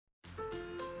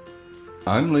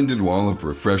I'm Lyndon Wall of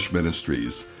Refresh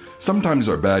Ministries. Sometimes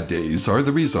our bad days are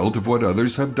the result of what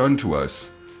others have done to us.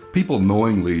 People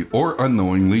knowingly or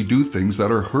unknowingly do things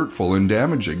that are hurtful and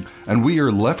damaging, and we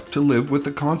are left to live with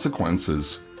the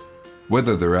consequences.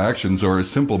 Whether their actions are a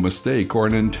simple mistake or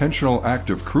an intentional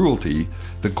act of cruelty,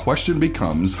 the question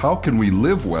becomes, how can we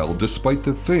live well despite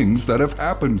the things that have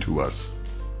happened to us?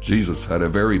 Jesus had a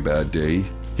very bad day.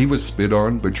 He was spit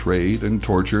on, betrayed, and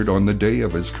tortured on the day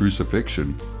of his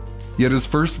crucifixion. Yet his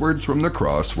first words from the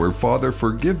cross were, "Father,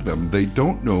 forgive them, they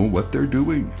don't know what they're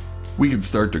doing." We can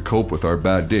start to cope with our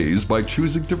bad days by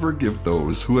choosing to forgive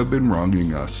those who have been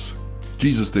wronging us.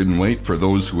 Jesus didn't wait for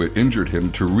those who had injured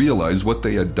him to realize what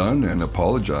they had done and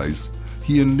apologize.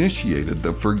 He initiated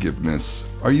the forgiveness.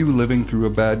 Are you living through a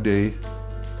bad day?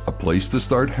 A place to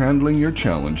start handling your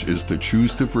challenge is to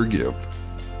choose to forgive.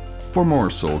 For more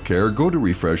soul care, go to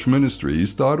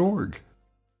refreshministries.org.